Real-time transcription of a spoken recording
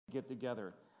get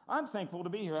together. I'm thankful to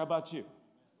be here. How about you?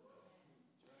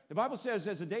 The Bible says,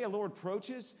 as the day of the Lord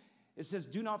approaches, it says,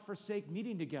 do not forsake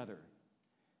meeting together,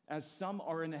 as some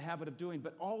are in the habit of doing,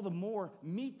 but all the more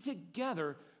meet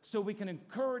together so we can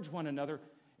encourage one another.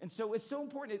 And so it's so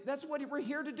important. That's what we're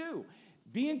here to do.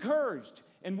 Be encouraged.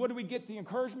 And what do we get the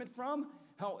encouragement from?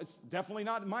 Hell, it's definitely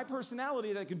not my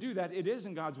personality that can do that. It is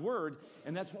in God's Word,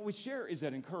 and that's what we share is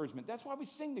that encouragement. That's why we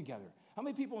sing together. How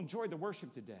many people enjoyed the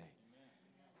worship today?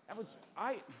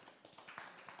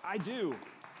 I do.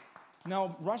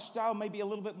 Now, Rush style may be a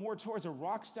little bit more towards a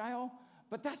rock style,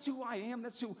 but that's who I am.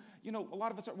 That's who, a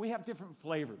lot of us are. We have different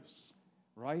flavors,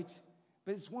 right?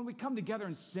 But it's when we come together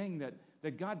and sing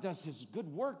that God does His good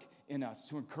work in us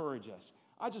to encourage us.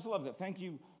 I just love that. Thank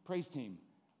you, praise team,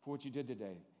 for what you did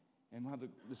today and how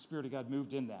the Spirit of God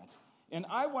moved in that. And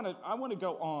I want to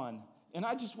go on, and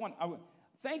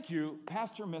thank you,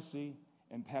 Pastor Missy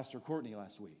and Pastor Courtney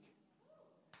last week.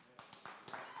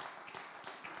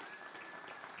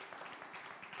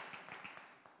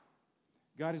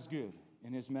 God is good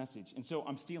in His message. And so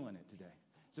I'm stealing it today.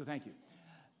 So thank you.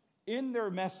 In their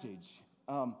message,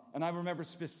 and I remember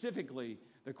specifically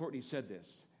that Courtney said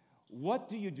this, what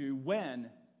do you do when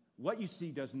what you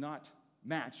see does not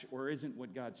match or isn't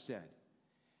what God said?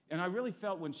 And I really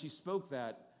felt when she spoke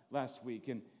that last week,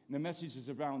 and the message was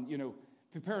around,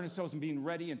 preparing ourselves and being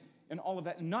ready and all of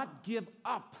that, and not give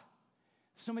up.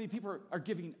 So many people are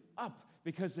giving up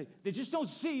because they just don't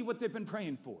see what they've been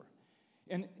praying for.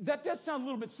 And that does sound a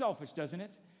little bit selfish, doesn't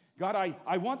it? God,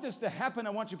 I want this to happen. I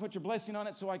want you to put your blessing on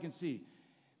it so I can see.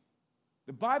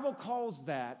 The Bible calls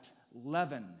that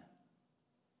leaven.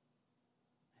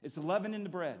 It's leaven in the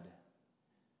bread.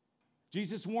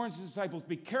 Jesus warns His disciples,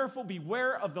 be careful,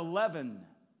 beware of the leaven.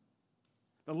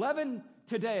 The leaven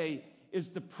today is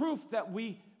the proof that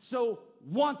we so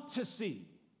want to see.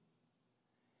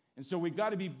 And so we've got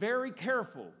to be very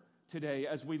careful today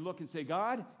as we look and say,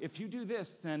 God, if you do this,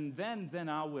 then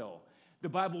I will. The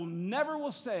Bible never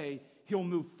will say He'll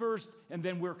move first and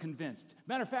then we're convinced.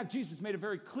 Matter of fact, Jesus made it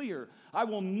very clear, I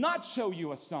will not show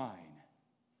you a sign.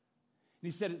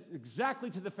 And He said it exactly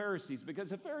to the Pharisees because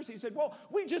the Pharisees said, well,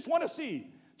 we just want to see.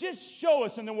 Just show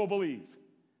us and then we'll believe.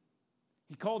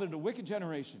 He called it a wicked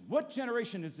generation. What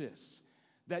generation is this?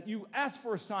 That you ask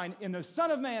for a sign and the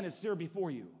Son of Man is there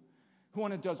before you, who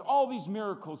does all these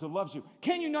miracles and loves you.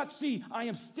 Can you not see I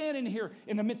am standing here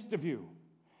in the midst of you?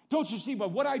 Don't you see by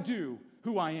what I do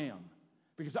who I am?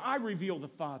 Because I reveal the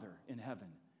Father in heaven.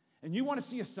 And you want to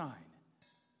see a sign.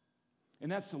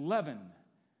 And that's the leaven.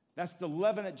 That's the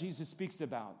leaven that Jesus speaks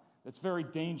about. That's very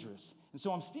dangerous. And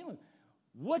so I'm stealing.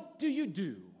 What do you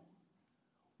do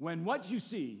when what you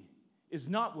see is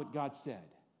not what God said?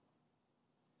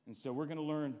 And so we're going to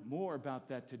learn more about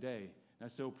that today. And I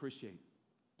so appreciate.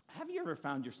 Have you ever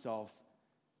found yourself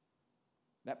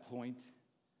that point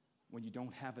when you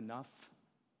don't have enough?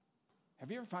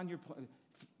 Have you ever found your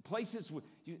places where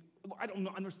I don't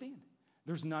understand?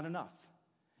 There's not enough.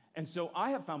 And so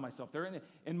I have found myself there.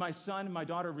 And my son and my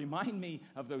daughter remind me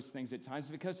of those things at times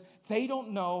because they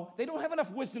don't know. They don't have enough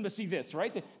wisdom to see this,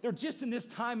 right? They're just in this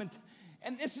time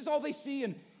and this is all they see.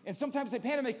 And sometimes they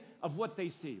panic of what they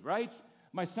see, right?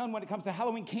 My son, when it comes to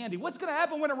Halloween candy, what's going to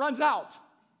happen when it runs out?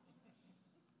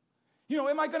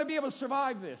 Am I going to be able to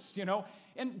survive this?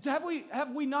 And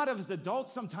have we not as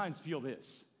adults sometimes feel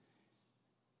this?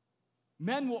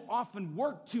 Men will often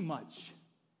work too much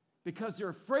because they're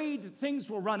afraid things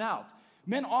will run out.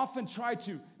 Men often try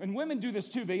to, and women do this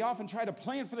too, they often try to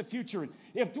plan for the future.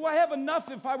 And do I have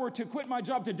enough if I were to quit my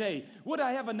job today? Would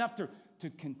I have enough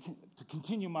to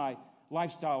continue my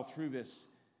lifestyle through this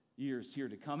years here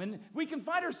to come? And we can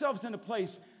find ourselves in a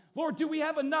place, Lord, do we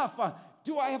have enough?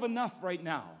 Do I have enough right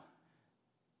now?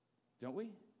 Don't we?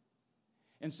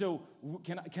 And so,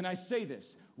 can I say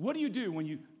this? What do you do when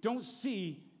you don't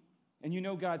see and you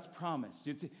know God's promise?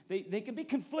 They can be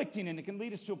conflicting and it can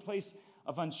lead us to a place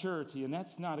of unsurety, and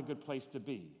that's not a good place to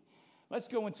be. Let's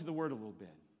go into the Word a little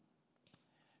bit.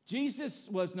 Jesus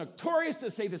was notorious to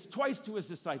say this twice to His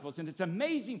disciples, and it's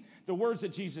amazing the words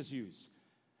that Jesus used.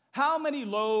 How many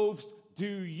loaves do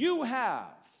you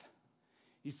have?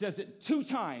 He says it 2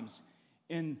 times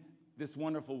in this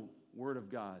wonderful Word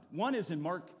of God. One is in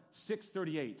Mark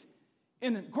 6:38.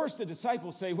 And of course the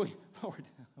disciples say, Lord,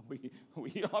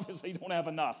 we obviously don't have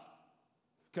enough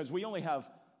because we only have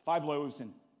 5 loaves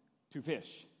and 2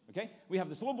 fish. Okay? We have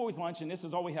this little boy's lunch and this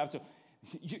is all we have. So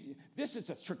this is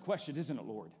a trick question, isn't it,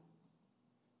 Lord?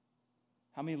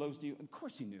 How many loaves do you? Of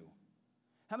course He knew.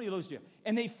 How many loaves do you have?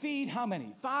 And they feed how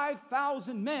many?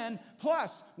 5,000 men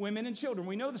plus women and children.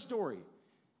 We know the story.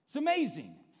 It's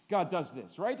amazing God does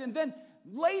this, right? And then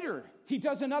later, He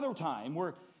does another time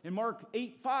where In Mark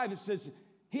 8:5, it says,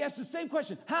 he asked the same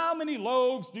question, how many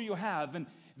loaves do you have? And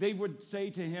they would say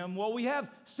to him, well, we have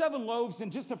 7 loaves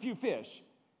and just a few fish.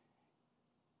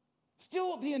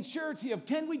 Still the uncertainty of,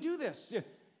 can we do this?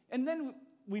 And then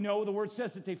we know the word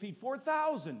says that they feed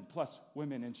 4,000 plus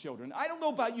women and children. I don't know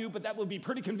about you, but that would be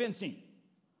pretty convincing.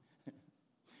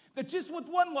 That just with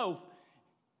 1 loaf,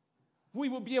 we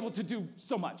will be able to do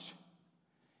so much.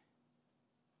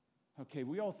 Okay,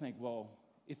 we all think, well,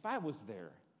 if I was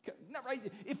there, not right,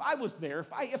 if I was there,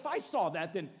 if I saw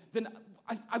that, then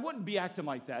I wouldn't be acting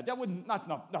like that. That wouldn't,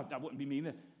 that wouldn't be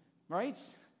me, right?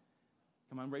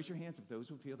 Come on, raise your hands if those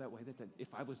would feel that way, that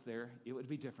if I was there, it would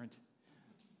be different.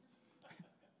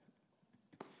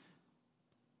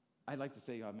 I'd like to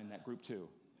say I'm in that group too.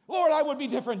 Lord, I would be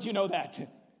different, you know that.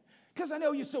 Because I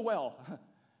know you so well.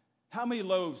 How many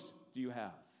loaves do you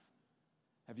have?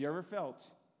 Have you ever felt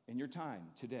in your time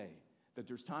today that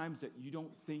there's times that you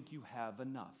don't think you have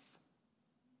enough?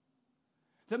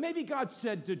 That maybe God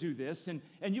said to do this, and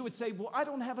you would say, well, I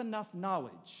don't have enough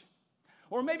knowledge.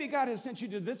 Or maybe God has sent you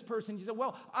to this person. You say,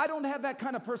 well, I don't have that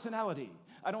kind of personality.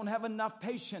 I don't have enough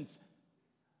patience.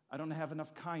 I don't have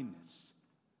enough kindness.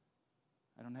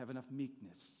 I don't have enough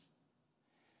meekness.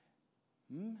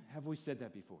 Have we said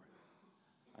that before?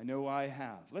 I know I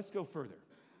have. Let's go further.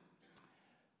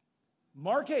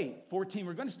 Mark 8:14.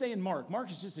 We're going to stay in Mark. Mark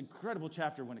is just an incredible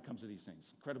chapter when it comes to these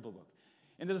things. Incredible book.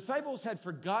 And the disciples had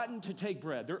forgotten to take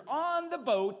bread. They're on the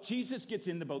boat. Jesus gets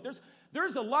in the boat.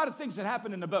 There's a lot of things that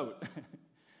happen in the boat.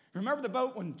 Remember the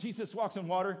boat when Jesus walks on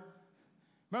water?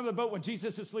 Remember the boat when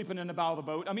Jesus is sleeping in the bow of the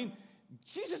boat? I mean,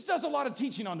 Jesus does a lot of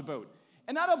teaching on the boat.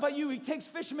 And I don't know about you, he takes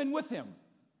fishermen with him.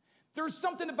 There's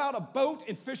something about a boat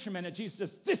and fishermen that Jesus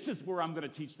says, this is where I'm going to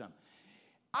teach them.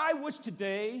 I wish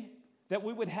today that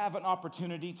we would have an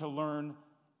opportunity to learn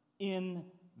in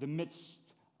the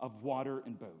midst of water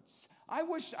and boats. I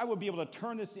wish I would be able to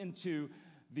turn this into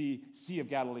the Sea of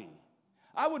Galilee.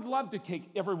 I would love to take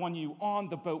every one of you on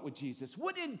the boat with Jesus.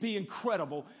 Wouldn't it be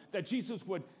incredible that Jesus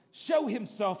would show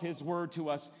himself, his word to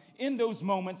us in those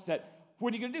moments that,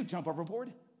 what are you going to do, jump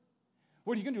overboard?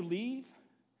 What are you going to do, leave?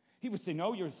 He would say,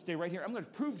 no, you're going to stay right here. I'm going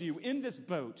to prove to you in this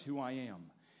boat who I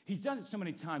am. He's done it so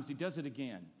many times, he does it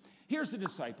again. Here's the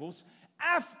disciples.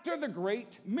 After the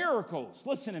great miracles,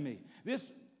 listen to me.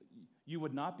 This, you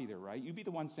would not be there, right? You'd be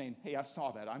the one saying, hey, I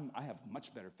saw that. I have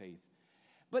much better faith.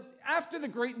 But after the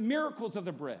great miracles of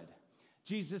the bread,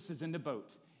 Jesus is in the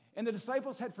boat. And the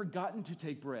disciples had forgotten to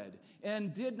take bread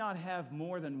and did not have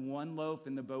more than 1 loaf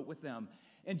in the boat with them.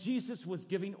 And Jesus was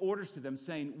giving orders to them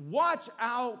saying, watch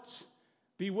out,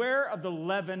 beware of the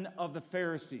leaven of the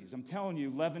Pharisees. I'm telling you,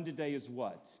 leaven today is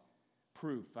what?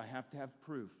 Proof. I have to have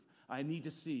proof. I need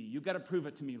to see. You've got to prove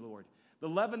it to me, Lord. The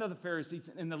leaven of the Pharisees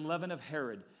and the leaven of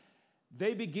Herod.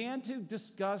 They began to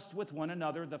discuss with one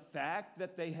another the fact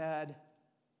that they had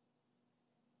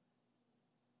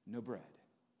no bread.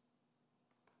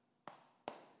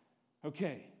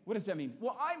 Okay, what does that mean?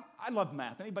 Well, I love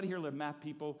math. Anybody here love math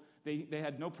people? They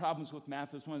had no problems with math.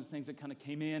 It was one of those things that kind of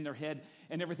came in their head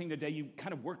and everything today. You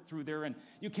kind of work through there, and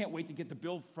you can't wait to get the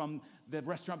bill from the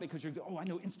restaurant because you're, I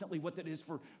know instantly what that is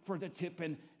for the tip,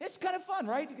 and it's kind of fun,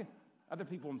 right? Other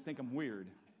people think I'm weird.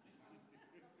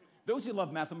 Those who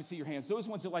love math, let me see your hands. Those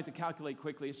ones who like to calculate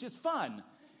quickly, it's just fun.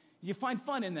 You find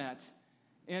fun in that.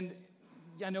 And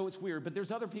yeah, I know it's weird, but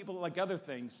there's other people that like other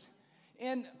things.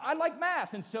 And I like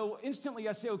math, and so instantly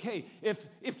I say, okay, if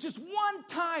just one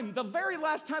time, the very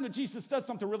last time that Jesus does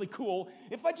something really cool,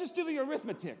 if I just do the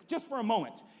arithmetic, just for a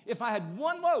moment, if I had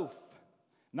 1 loaf,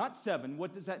 not 7,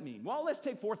 what does that mean? Well, let's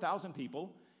take 4,000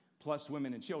 people, plus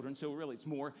women and children, so really it's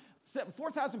more.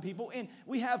 4,000 people, and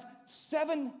we have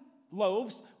 7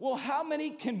 loaves. Well, how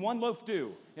many can 1 loaf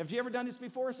do? Have you ever done this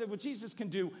before? I said, well, Jesus can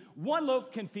do, 1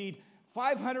 loaf can feed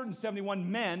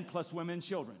 571 men plus women and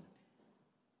children.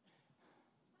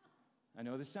 I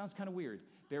know this sounds kind of weird.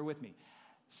 Bear with me.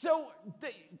 So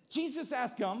Jesus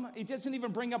asked him, he doesn't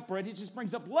even bring up bread, he just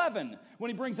brings up leaven.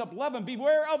 When he brings up leaven,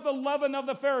 beware of the leaven of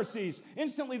the Pharisees.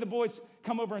 Instantly the boys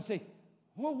come over and say,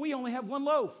 well, we only have 1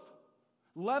 loaf.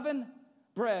 Leaven,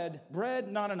 bread,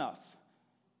 not enough.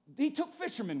 He took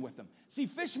fishermen with him. See,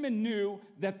 fishermen knew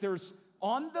that there's,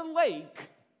 on the lake,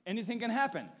 anything can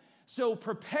happen. So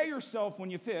prepare yourself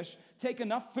when you fish, take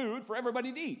enough food for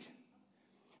everybody to eat.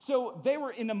 So they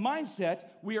were in the mindset,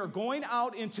 we are going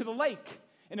out into the lake.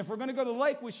 And if we're going to go to the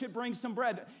lake, we should bring some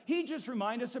bread. He just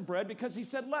reminded us of bread because he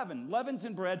said leaven. Leaven's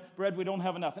in bread. Bread, we don't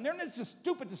have enough. And then it's a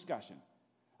stupid discussion.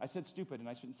 I said stupid, and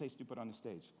I shouldn't say stupid on the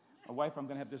stage. My wife, I'm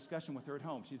going to have a discussion with her at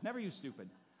home. She's never used stupid.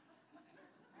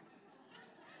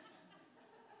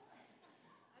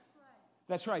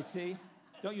 That's right, see?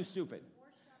 Don't use stupid.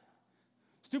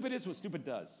 Stupid is what stupid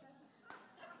does.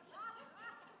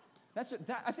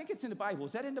 I think it's in the Bible.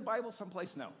 Is that in the Bible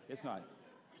someplace? No, it's not.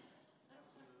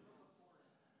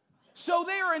 So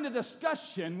they are in a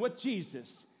discussion with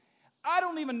Jesus. I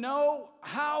don't even know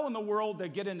how in the world they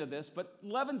get into this, but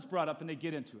leaven's brought up and they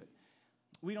get into it.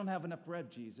 We don't have enough bread,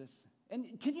 Jesus.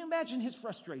 And can you imagine his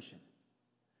frustration?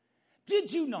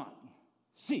 Did you not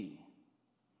see?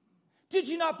 Did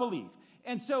you not believe?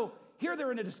 And so here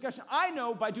they're in a discussion. I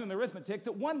know by doing the arithmetic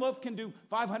that one loaf can do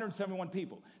 571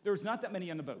 people. There's not that many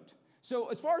on the boat. So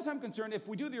as far as I'm concerned, if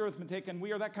we do the arithmetic and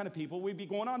we are that kind of people, we'd be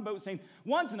going on boat saying,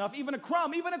 one's enough, even a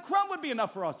crumb would be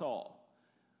enough for us all.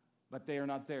 But they are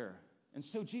not there. And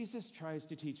so Jesus tries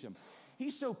to teach them.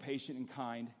 He's so patient and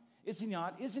kind. Is he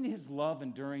not? Isn't his love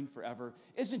enduring forever?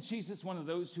 Isn't Jesus one of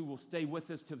those who will stay with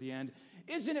us to the end?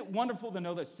 Isn't it wonderful to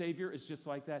know that Savior is just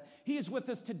like that? He is with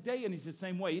us today and he's the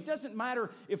same way. It doesn't matter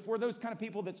if we're those kind of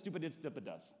people that stupid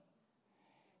does.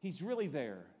 He's really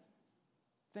there.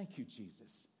 Thank you,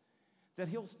 Jesus, that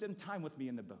he'll spend time with me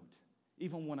in the boat,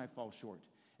 even when I fall short.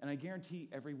 And I guarantee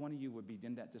every one of you would be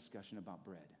in that discussion about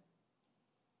bread.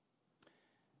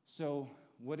 So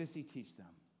what does he teach them?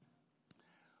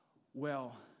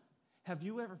 Well, have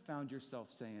you ever found yourself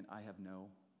saying, I have no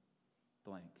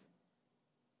blank?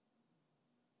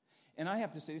 And I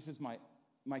have to say, this is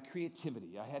my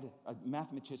creativity. I had a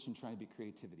mathematician trying to be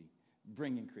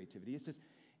bring in creativity. It says,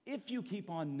 if you keep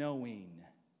on knowing,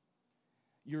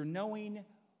 your knowing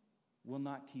will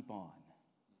not keep on.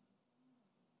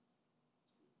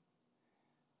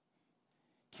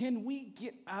 Can we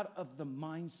get out of the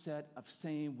mindset of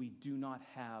saying we do not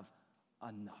have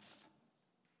enough?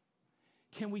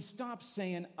 Can we stop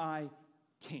saying, I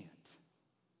can't?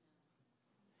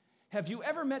 Have you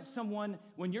ever met someone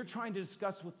when you're trying to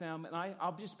discuss with them, and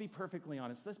I'll just be perfectly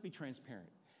honest, let's be transparent,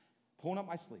 pulling up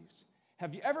my sleeves.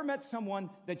 Have you ever met someone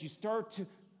that you start to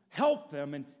help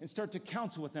them and start to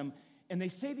counsel with them, and they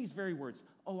say these very words,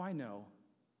 oh, I know.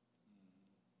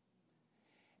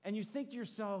 And you think to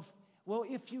yourself, well,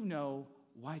 if you know,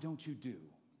 why don't you do?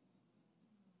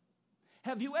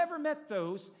 Have you ever met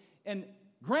those, and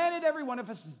granted, every one of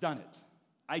us has done it.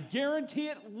 I guarantee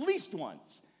at least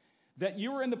once that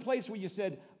you were in the place where you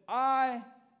said, I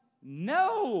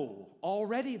know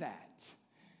already that.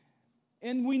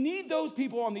 And we need those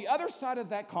people on the other side of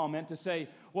that comment to say,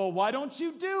 well, why don't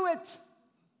you do it?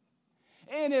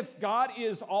 And if God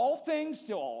is all things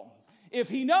to all, if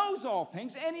he knows all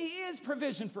things, and he is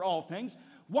provision for all things,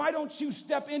 why don't you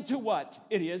step into what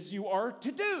it is you are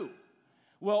to do?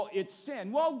 Well, it's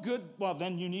sin. Well, good. Well,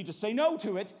 then you need to say no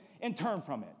to it and turn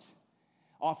from it.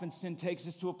 Often sin takes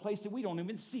us to a place that we don't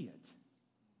even see it.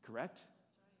 Correct?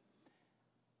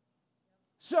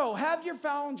 So, have you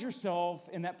found yourself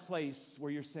in that place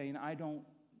where you're saying, I don't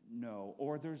know,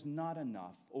 or there's not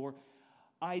enough, or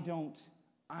I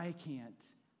can't,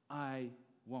 I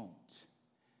won't?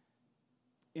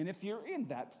 And if you're in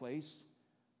that place,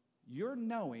 your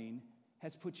knowing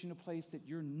has put you in a place that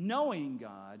your knowing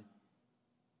God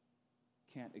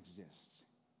can't exist.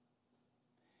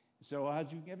 So,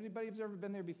 anybody who's ever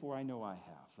been there before? I know I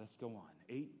have. Let's go on.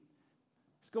 8.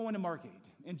 Let's go into Mark 8.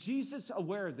 And Jesus,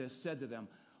 aware of this, said to them,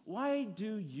 why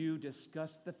do you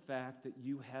discuss the fact that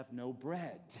you have no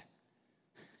bread?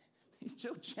 He's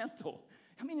so gentle.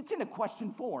 I mean, it's in a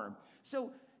question form.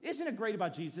 So, isn't it great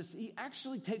about Jesus? He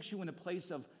actually takes you in a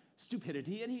place of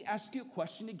stupidity, and he asks you a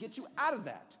question to get you out of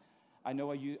that. I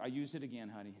know I use it again,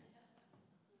 honey.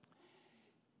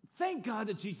 Thank God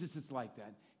that Jesus is like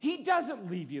that. He doesn't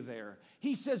leave you there.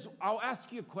 He says, I'll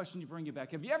ask you a question to bring you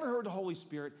back. Have you ever heard the Holy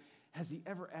Spirit? Has he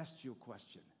ever asked you a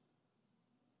question?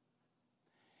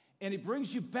 And it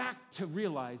brings you back to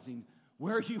realizing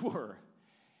where you were.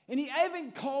 And he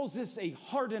even calls this a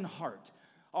hardened heart.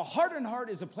 A hardened heart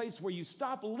is a place where you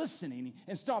stop listening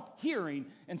and stop hearing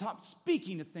and stop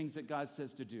speaking to things that God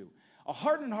says to do. A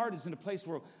hardened heart is in a place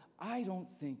where I don't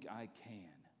think I can.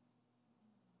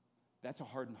 That's a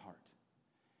hardened heart.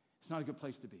 It's not a good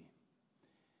place to be.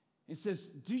 It says,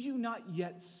 do you not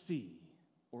yet see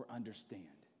or understand?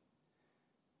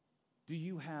 Do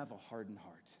you have a hardened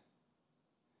heart?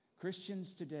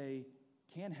 Christians today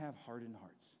can have hardened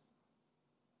hearts.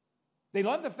 They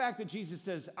love the fact that Jesus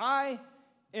says, I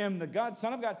am the God,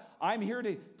 Son of God. I'm here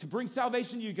to bring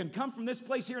salvation. You can come from this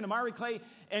place here in the miry clay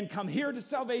and come here to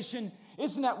salvation.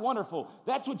 Isn't that wonderful?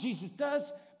 That's what Jesus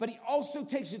does. But he also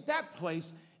takes you to that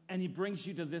place and he brings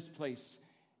you to this place.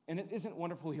 And it isn't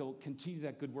wonderful. He'll continue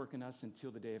that good work in us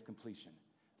until the day of completion.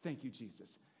 Thank you,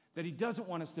 Jesus. That he doesn't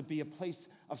want us to be a place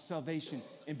of salvation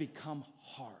and become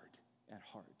hard at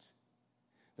heart.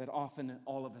 That often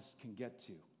all of us can get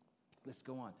to. Let's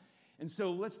go on. And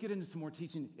so let's get into some more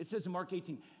teaching. It says in Mark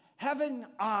 18, having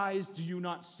eyes do you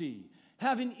not see?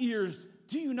 Having ears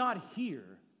do you not hear?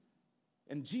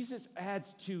 And Jesus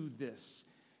adds to this.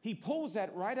 He pulls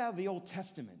that right out of the Old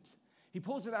Testament. He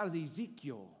pulls it out of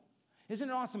Ezekiel. Isn't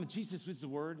it awesome that Jesus was the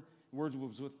Word? The Word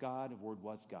was with God, the Word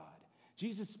was God.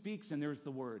 Jesus speaks and there's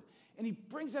the Word. And he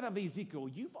brings that out of Ezekiel.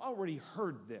 You've already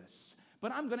heard this.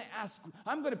 But I'm going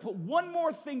to put one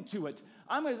more thing to it.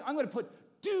 I'm going to put,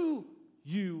 do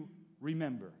you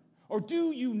remember? Or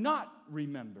do you not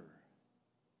remember?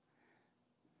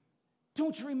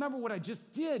 Don't you remember what I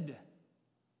just did?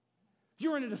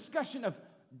 You're in a discussion of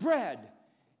bread,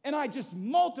 and I just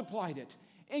multiplied it.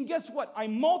 And guess what? I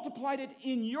multiplied it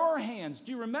in your hands.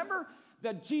 Do you remember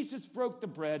that Jesus broke the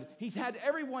bread? He's had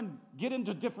everyone get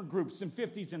into different groups in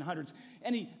 50s and 100s.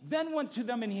 And he then went to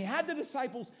them, and he had the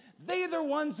disciples. They are the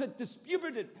ones that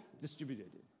distributed.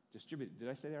 Did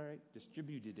I say that right?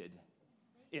 Distributed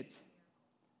it.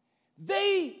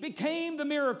 They became the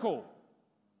miracle.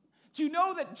 Do you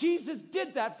know that Jesus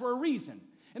did that for a reason?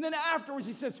 And then afterwards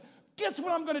he says, guess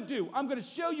what I'm going to do? I'm going to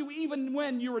show you even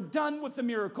when you are done with the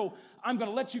miracle, I'm going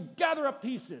to let you gather up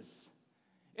pieces.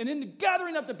 And in the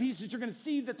gathering up the pieces, you're going to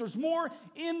see that there's more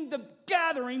in the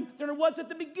gathering than there was at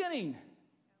the beginning.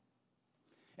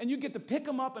 And you get to pick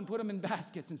them up and put them in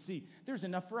baskets and see, there's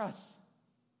enough for us.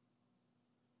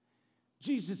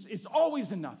 Jesus is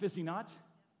always enough, is he not?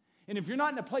 And if you're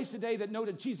not in a place today that know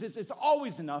that Jesus is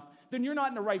always enough, then you're not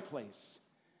in the right place.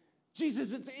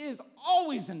 Jesus is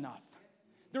always enough.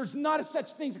 There's not a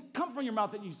such thing that come from your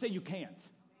mouth that you say you can't.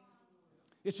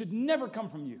 It should never come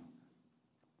from you.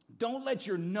 Don't let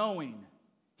your knowing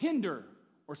hinder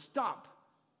or stop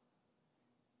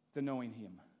the knowing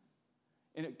him.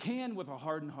 And it can with a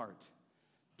hardened heart.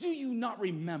 Do you not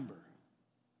remember?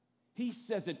 He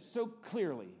says it so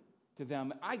clearly to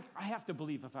them. I have to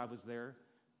believe if I was there.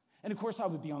 And of course, I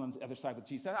would be on the other side with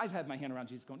Jesus. I've had my hand around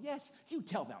Jesus going, yes, you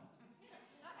tell them.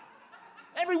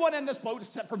 Everyone in this boat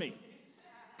except for me.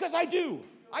 Because I do.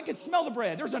 I can smell the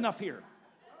bread. There's enough here.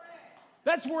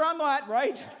 That's where I'm at,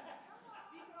 right?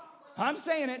 I'm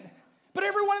saying it. But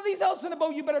every one of these else in the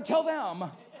boat, you better tell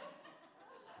them.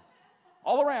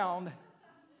 All around.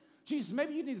 Jesus,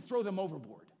 maybe you need to throw them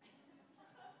overboard.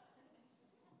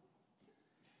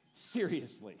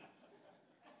 Seriously.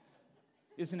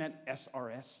 Isn't that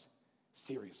SRS?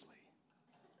 Seriously.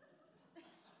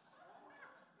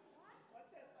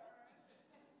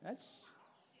 That's,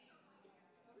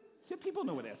 see, people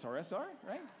know what SRS are,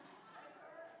 right?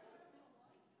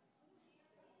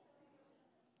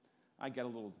 I got a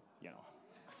little,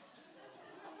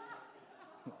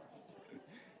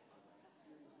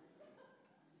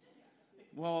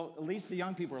 Well, at least the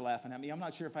young people are laughing at me. I'm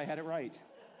not sure if I had it right.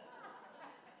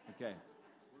 Okay.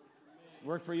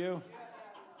 Work for you?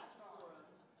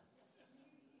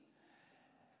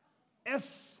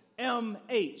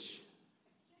 SMH.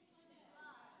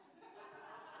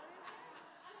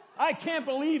 I can't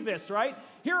believe this, right?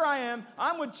 Here I am.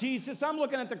 I'm with Jesus. I'm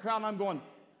looking at the crowd and I'm going,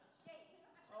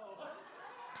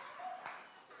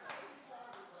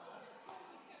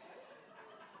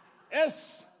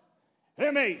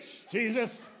 SMH,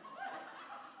 Jesus.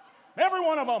 Every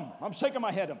one of them. I'm shaking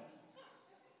my head.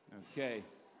 Okay.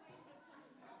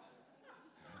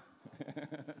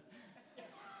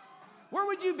 Where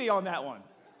would you be on that one?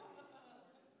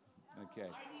 Okay.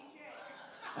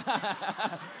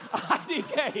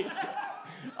 IDK.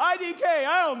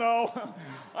 I don't know.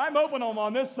 I'm open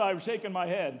on this side, shaking my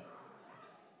head.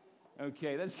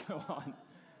 Okay, let's go on.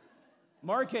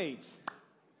 Mark 8.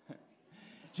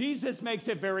 Jesus makes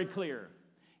it very clear.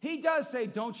 He does say,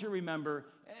 don't you remember?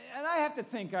 And I have to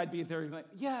think I'd be there like,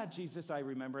 yeah, Jesus, I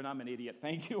remember, and I'm an idiot,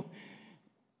 thank you.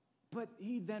 But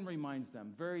he then reminds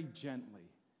them very gently.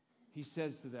 He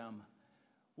says to them,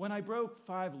 when I broke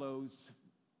 5 loaves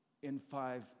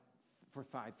for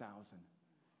 5,000,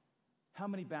 how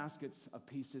many baskets of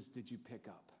pieces did you pick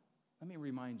up? Let me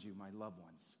remind you, my loved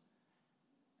ones.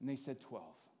 And they said 12.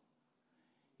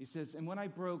 He says, and when I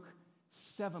broke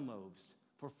 7 loaves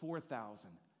for 4,000,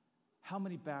 how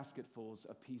many basketfuls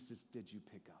of pieces did you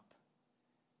pick up?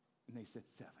 And they said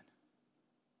 7.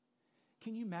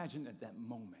 Can you imagine at that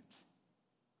moment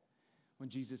when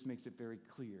Jesus makes it very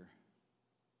clear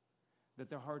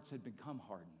that their hearts had become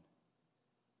hardened?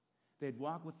 They had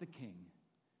walked with the King.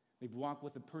 They've walked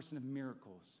with a person of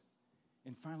miracles.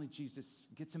 And finally, Jesus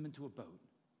gets them into a boat.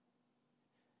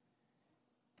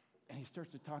 And he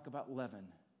starts to talk about leaven,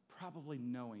 probably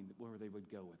knowing where they would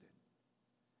go with it.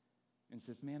 And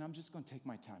says, man, I'm just going to take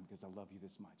my time because I love you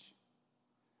this much.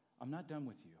 I'm not done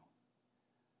with you.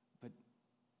 But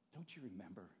don't you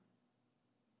remember?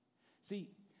 See,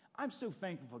 I'm so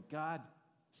thankful God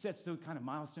sets those kind of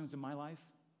milestones in my life,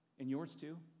 and yours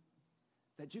too,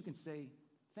 that you can say,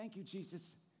 thank you,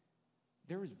 Jesus.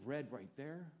 There is bread right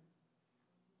there,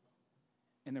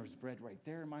 and there was bread right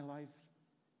there in my life,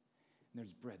 and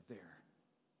there's bread there.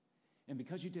 And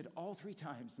because you did all 3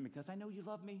 times, and because I know you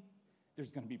love me,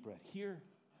 there's going to be bread here,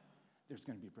 there's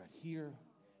going to be bread here,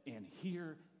 and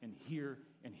here, and here,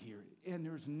 and here. And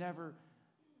there's never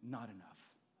not enough.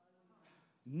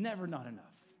 Never not enough.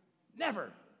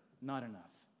 Never not enough.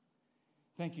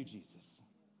 Thank you, Jesus.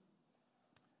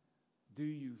 Do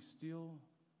you still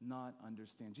not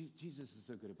understand? Jesus is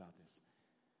so good about this.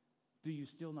 Do you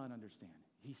still not understand?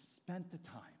 He spent the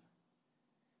time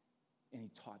and he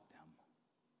taught them.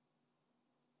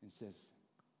 And says,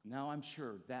 now I'm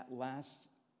sure that last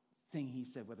thing he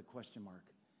said with a question mark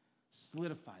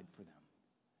solidified for them.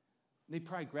 They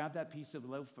probably grabbed that piece of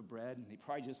loaf of bread and they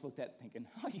probably just looked at it thinking,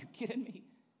 are you kidding me?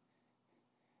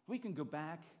 We can go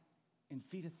back and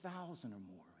feed 1,000 or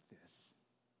more with this.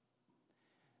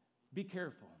 Be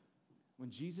careful. When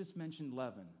Jesus mentioned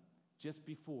leaven, just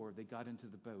before they got into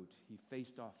the boat, he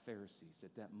faced off Pharisees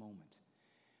at that moment.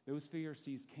 Those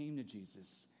Pharisees came to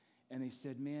Jesus and they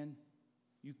said, man,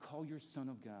 you call your Son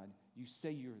of God. You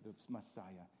say you're the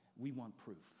Messiah. We want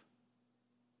proof.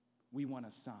 We want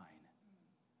a sign.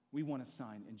 We want a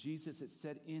sign. And Jesus, it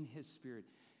said in his spirit,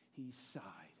 he sighed.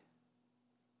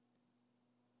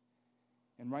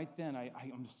 And right then,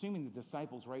 I'm assuming the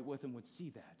disciples right with him would see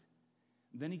that.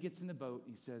 And then he gets in the boat.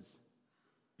 He says,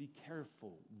 be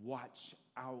careful. Watch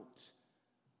out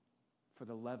for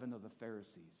the leaven of the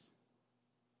Pharisees.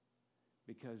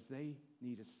 Because they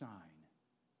need a sign.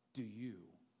 Do you?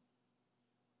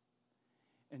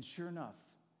 And sure enough,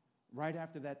 right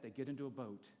after that, they get into a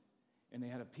boat, and they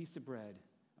had a piece of bread,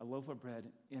 a loaf of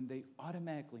bread, and they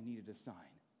automatically needed a sign.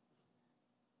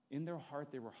 In their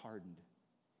heart, they were hardened.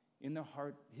 In their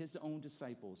heart, his own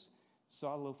disciples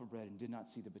saw a loaf of bread and did not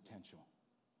see the potential.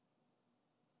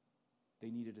 They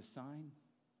needed a sign.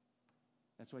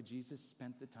 That's why Jesus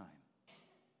spent the time.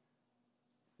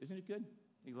 Isn't it good?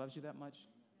 He loves you that much.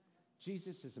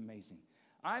 Jesus is amazing.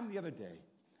 The other day,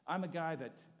 I'm a guy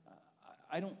that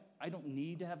I don't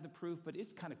need to have the proof, but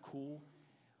it's kind of cool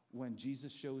when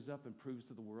Jesus shows up and proves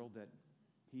to the world that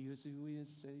he is who he is,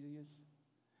 say he is.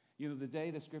 You know, the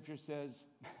day the scripture says,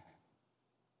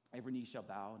 every knee shall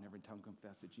bow and every tongue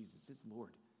confess that Jesus is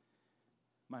Lord.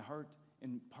 My heart,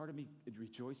 and part of me, it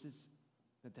rejoices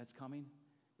that that's coming,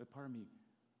 but part of me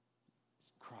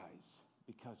cries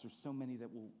because there's so many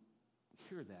that will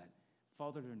hear that,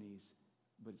 fall to their knees,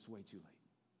 but it's way too late.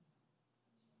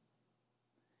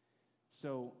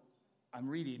 So I'm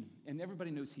reading, and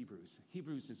everybody knows Hebrews.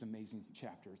 Hebrews is an amazing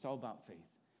chapter. It's all about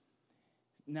faith.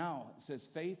 Now, it says,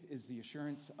 faith is the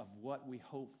assurance of what we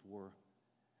hope for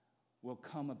will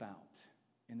come about,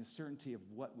 and the certainty of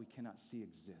what we cannot see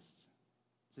exists.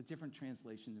 It's a different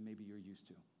translation than maybe you're used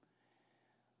to.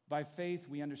 By faith,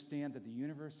 we understand that the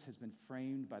universe has been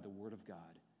framed by the Word of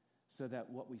God, so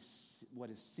that what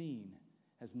is seen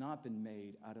has not been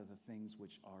made out of the things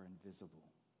which are invisible.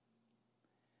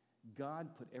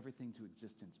 God put everything to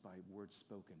existence by words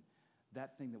spoken.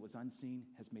 That thing that was unseen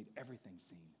has made everything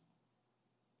seen.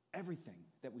 Everything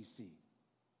that we see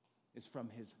is from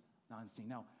his non-seen.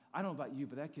 Now, I don't know about you,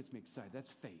 but that gets me excited.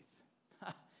 That's faith.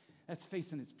 That's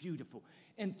faith, and it's beautiful.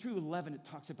 And through 11, it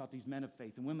talks about these men of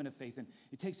faith and women of faith, and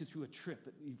it takes you through a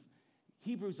trip.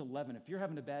 Hebrews 11, if you're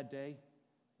having a bad day,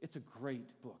 it's a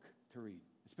great book to read,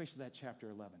 especially that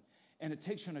chapter 11. And it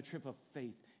takes you on a trip of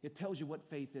faith. It tells you what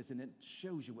faith is, and it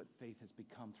shows you what faith has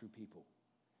become through people.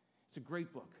 It's a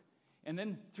great book. And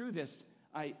then through this,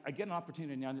 I get an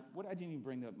opportunity. Now, I didn't even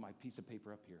bring my piece of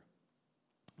paper up here.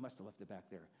 I must have left it back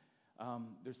there.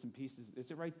 There's some pieces. Is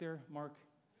it right there, Mark?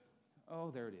 Oh,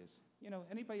 there it is. You know,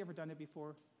 anybody ever done it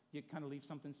before? You kind of leave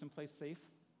something someplace safe,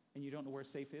 and you don't know where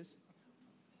safe is?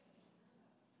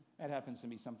 That happens to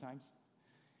me sometimes.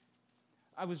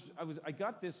 I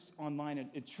got this online, and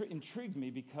it intrigued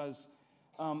me because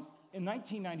in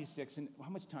 1996, and how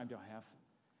much time do I have?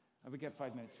 We got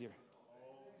 5 minutes here.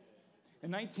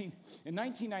 In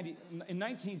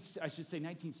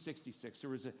 1966, there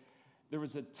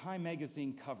was a Time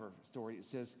magazine cover story. It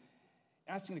says,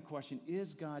 asking the question,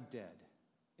 is God dead?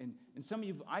 And some of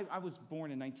you, I was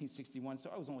born in 1961,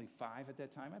 so I was only 5 at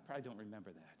that time. I probably don't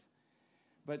remember that.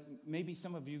 But maybe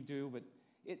some of you do, but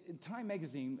Time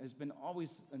magazine has been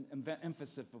always an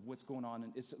emphasis of what's going on,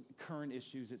 and it's current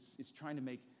issues. It's trying to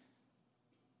make,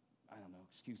 I don't know,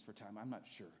 excuse for time. I'm not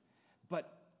sure.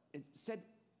 But it said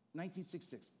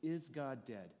 1966, is God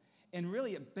dead? And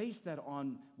really, it based that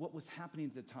on what was happening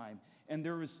at the time. And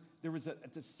there was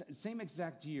at the same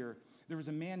exact year, there was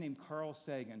a man named Carl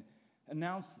Sagan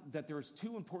announced that there was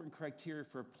 2 important criteria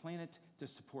for a planet to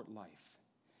support life.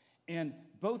 And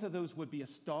both of those would be a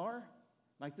star,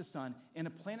 like the sun, and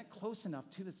a planet close enough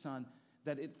to the sun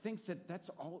that it thinks that that's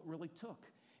all it really took.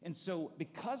 And so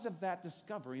because of that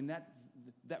discovery and that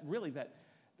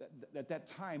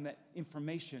time, that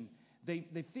information,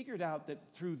 they figured out that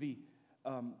through the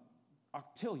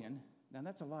octillion, now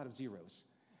that's a lot of zeros,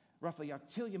 roughly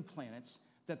octillion planets,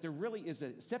 that there really is a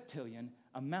septillion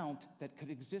amount that could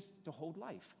exist to hold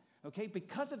life. Okay?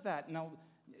 Because of that, now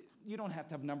you don't have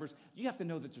to have numbers. You have to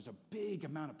know that there's a big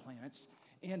amount of planets.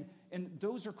 And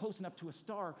those are close enough to a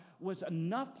star was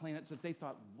enough planets that they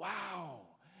thought, wow,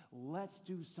 let's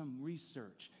do some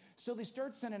research. So they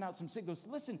started sending out some signals.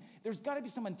 Listen, there's got to be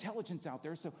some intelligence out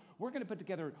there. So we're going to put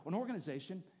together an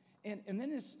organization. And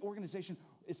then this organization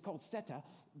is called SETA,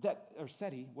 or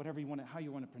SETI, how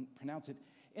you want to pronounce it.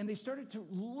 And they started to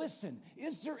listen.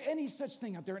 Is there any such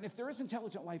thing out there? And if there is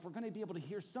intelligent life, we're going to be able to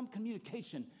hear some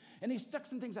communication. And they stuck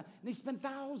some things out. And they spent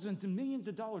thousands and millions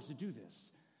of dollars to do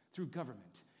this through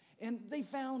government. And they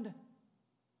found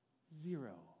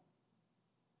 0.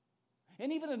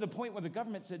 And even at the point where the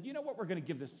government said, you know what, we're going to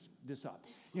give this up.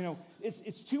 You know,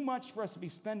 it's too much for us to be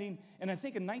spending. And I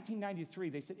think in 1993,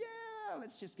 they said, yeah,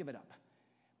 let's just give it up.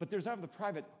 But there's other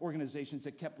private organizations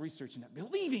that kept researching that,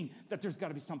 believing that there's got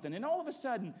to be something. And all of a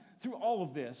sudden, through all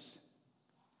of this,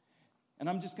 and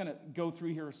I'm just going to go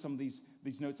through here some of these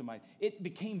notes of mine, it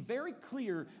became very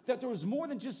clear that there was more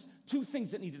than just 2 things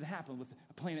that needed to happen with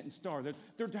a planet and star.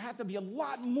 There had to be a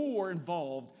lot more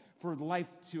involved for life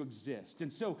to exist.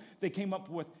 And so they came up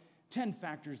with 10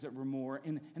 factors that were more,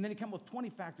 and then they came up with 20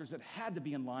 factors that had to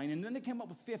be in line, and then they came up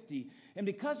with 50. And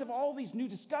because of all these new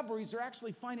discoveries, they're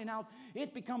actually finding out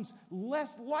it becomes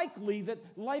less likely that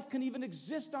life can even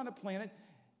exist on a planet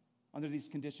under these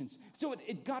conditions. So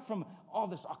it got from all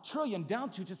this octillion down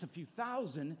to just a few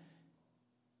thousand.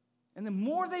 And the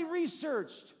more they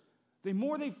researched, the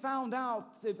more they found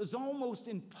out that it was almost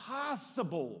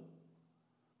impossible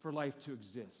for life to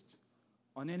exist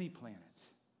on any planet.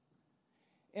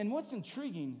 And what's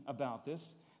intriguing about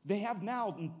this, they have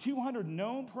now 200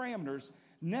 known parameters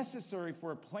necessary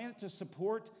for a planet to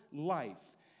support life.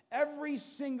 Every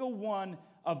single one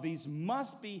of these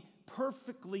must be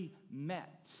perfectly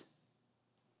met,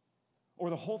 or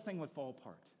the whole thing would fall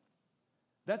apart.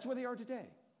 That's where they are today.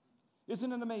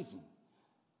 Isn't it amazing?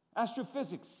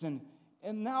 Astrophysics and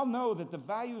now know that the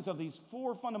values of these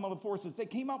 4 fundamental forces, they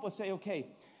came up with say, okay,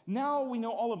 now we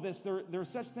know all of this. There are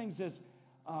such things as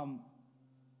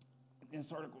in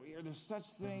this article here, there's such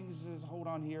things as, hold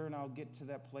on here, and I'll get to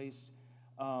that place,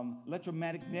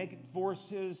 electromagnetic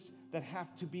forces that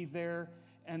have to be there,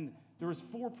 and there was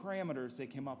 4 parameters they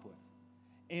came up with.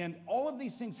 And all of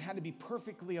these things had to be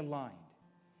perfectly aligned.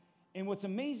 And what's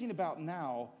amazing about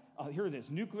now, here it is,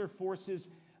 nuclear forces,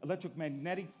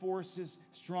 electromagnetic forces,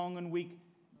 strong and weak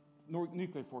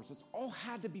nuclear forces, all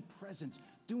had to be present,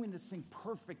 doing this thing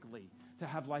perfectly to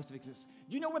have life that exists.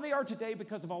 Do you know where they are today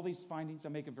because of all these findings?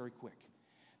 I'll make it very quick.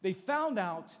 They found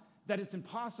out that it's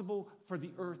impossible for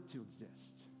the earth to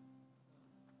exist.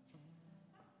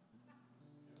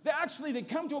 They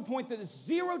come to a point that there's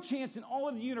 0 chance in all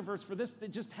of the universe for this to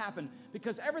just happen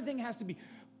because everything has to be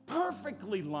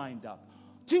perfectly lined up.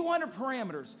 200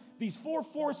 parameters, these 4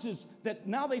 forces that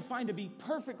now they find to be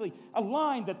perfectly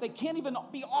aligned, that they can't even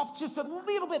be off just a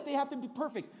little bit, they have to be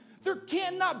perfect. There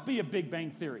cannot be a Big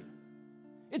Bang Theory.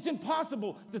 It's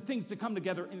impossible for things to come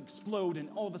together and explode and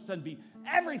all of a sudden be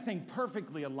everything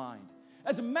perfectly aligned.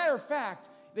 As a matter of fact,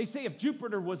 they say if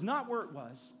Jupiter was not where it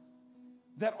was,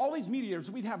 that all these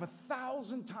meteors, we'd have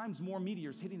 1,000 times more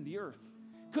meteors hitting the earth.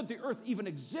 Could the earth even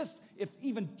exist if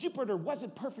even Jupiter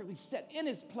wasn't perfectly set in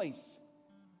its place?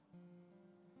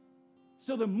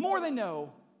 So the more they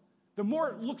know, the more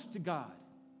it looks to God.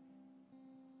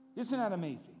 Isn't that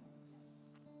amazing?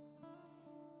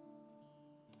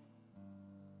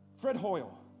 Fred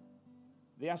Hoyle,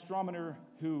 the astronomer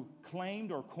who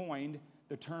claimed or coined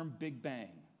the term Big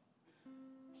Bang,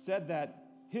 said that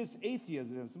his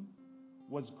atheism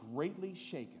was greatly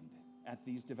shaken at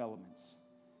these developments.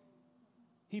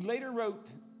 He later wrote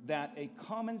that a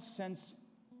common sense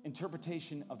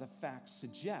interpretation of the facts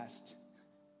suggests,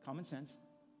 common sense,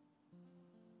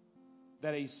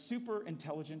 that a super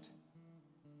intelligent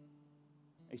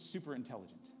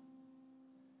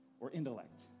or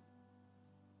intellect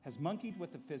has monkeyed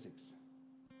with the physics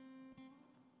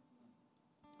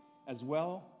as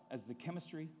well as the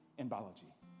chemistry and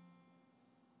biology.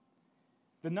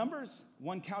 The numbers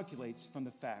one calculates from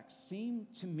the facts seem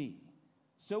to me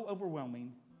so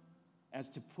overwhelming as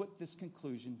to put this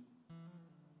conclusion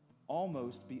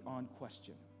almost beyond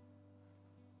question.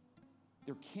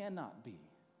 There cannot be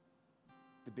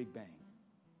the Big Bang.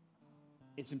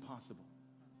 It's impossible.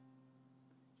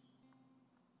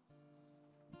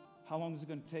 How long is it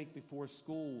going to take before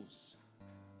schools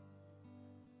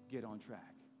get on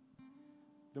track?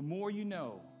 The more you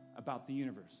know about the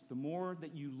universe, the more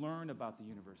that you learn about the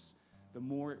universe, the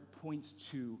more it points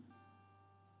to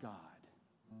God.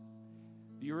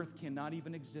 The earth cannot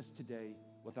even exist today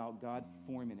without God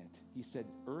forming it. He said,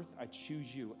 earth, I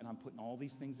choose you, and I'm putting all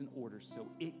these things in order so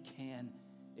it can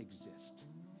exist.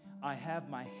 I have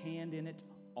my hand in it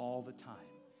all the time.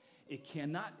 It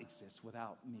cannot exist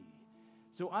without me.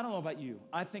 So I don't know about you.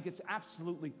 I think it's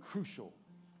absolutely crucial.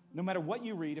 No matter what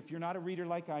you read, if you're not a reader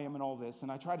like I am in all this,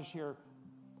 and I try to share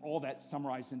all that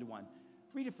summarized into one,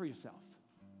 read it for yourself.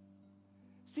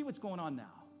 See what's going on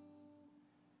now.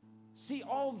 See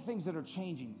all the things that are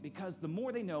changing, because the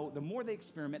more they know, the more they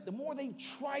experiment, the more they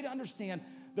try to understand,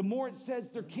 the more it says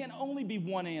there can only be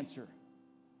one answer.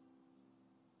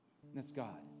 And that's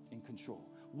God in control.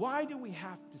 Why do we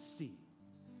have to see?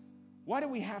 Why do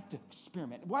we have to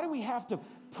experiment? Why do we have to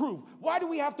prove? Why do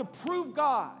we have to prove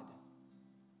God?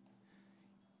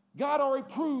 God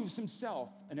already proves himself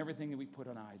in everything that we put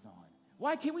our eyes on.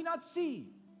 Why can we not see?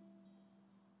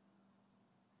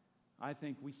 I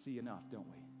think we see enough, don't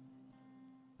we?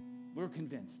 We're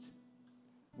convinced.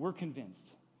 We're convinced.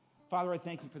 Father, I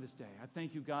thank you for this day. I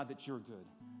thank you, God, that you're good.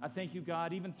 I thank you,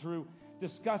 God, even through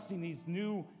discussing these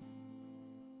new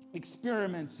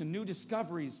experiments and new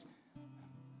discoveries,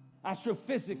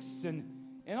 astrophysics and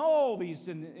all these,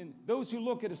 and those who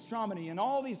look at astronomy and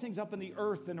all these things up in the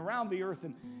earth and around the earth,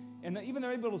 and even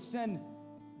they're able to send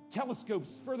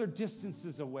telescopes further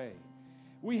distances away.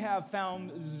 We have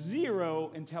found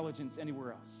zero intelligence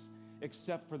anywhere else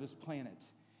except for this planet.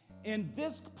 And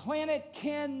this planet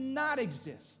cannot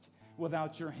exist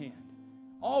without your hand.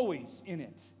 Always in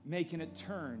it, making it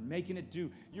turn, making it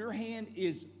do. Your hand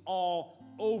is all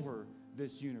over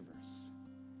this universe.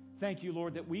 Thank you,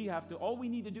 Lord, that all we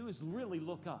need to do is really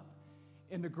look up.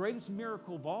 And the greatest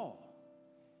miracle of all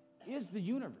is the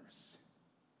universe.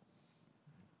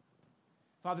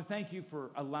 Father, thank you for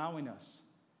allowing us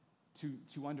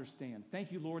to understand.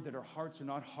 Thank you, Lord, that our hearts are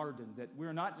not hardened, that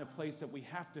we're not in a place that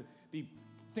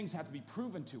things have to be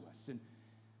proven to us, and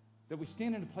that we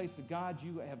stand in a place that, God,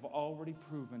 you have already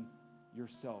proven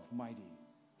yourself mighty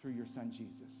through your Son,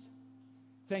 Jesus.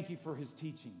 Thank you for his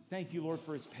teaching. Thank you, Lord,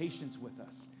 for his patience with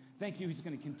us. Thank you, he's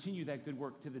going to continue that good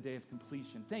work to the day of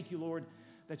completion. Thank you, Lord,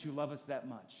 that you love us that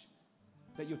much,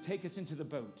 that you'll take us into the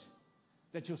boat,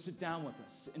 that you'll sit down with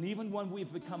us. And even when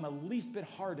we've become a least bit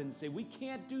hardened and say, we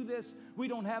can't do this, we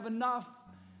don't have enough,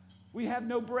 we have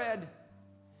no bread.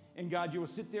 And God, you will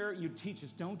sit there and you teach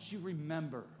us, don't you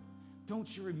remember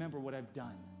what I've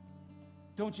done?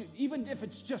 Don't you, even if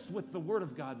it's just with the word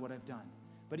of God, what I've done.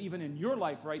 But even in your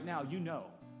life right now, you know.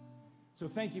 So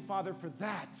thank you, Father, for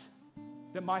that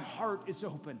my heart is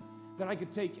open, that I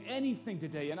could take anything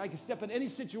today and I could step in any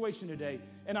situation today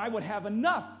and I would have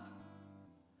enough.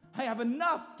 I have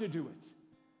enough to do it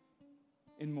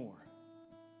and more.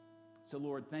 So,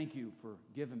 Lord, thank you for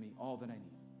giving me all that I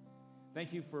need.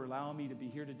 Thank you for allowing me to be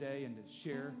here today and to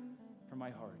share from my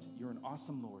heart. You're an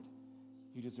awesome Lord.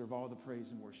 You deserve all the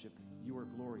praise and worship. You are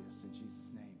glorious in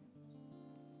Jesus' name.